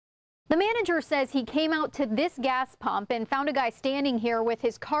The manager says he came out to this gas pump and found a guy standing here with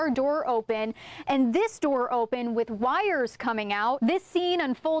his car door open and this door open with wires coming out. This scene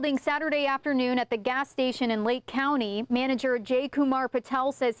unfolding Saturday afternoon at the gas station in Lake County. Manager J. Kumar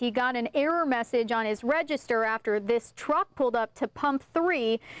Patel says he got an error message on his register after this truck pulled up to pump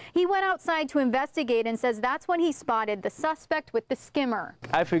 3. He went outside to investigate and says that's when he spotted the suspect with the skimmer.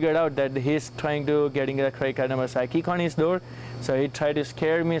 I figured out that he's trying to getting a credit card number, so I kick on his door. So he tried to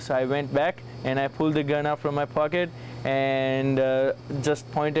scare me, so I went back and I pulled the gun out from my pocket and just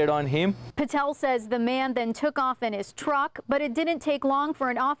pointed on him. Patel says the man then took off in his truck, but it didn't take long for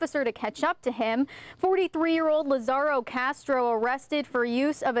an officer to catch up to him. 43-year-old Lazaro Castro arrested for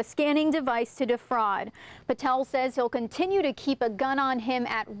use of a scanning device to defraud. Patel says he'll continue to keep a gun on him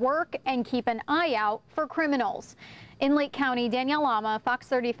at work and keep an eye out for criminals. In Lake County, Danielle Lama, Fox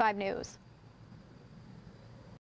 35 News.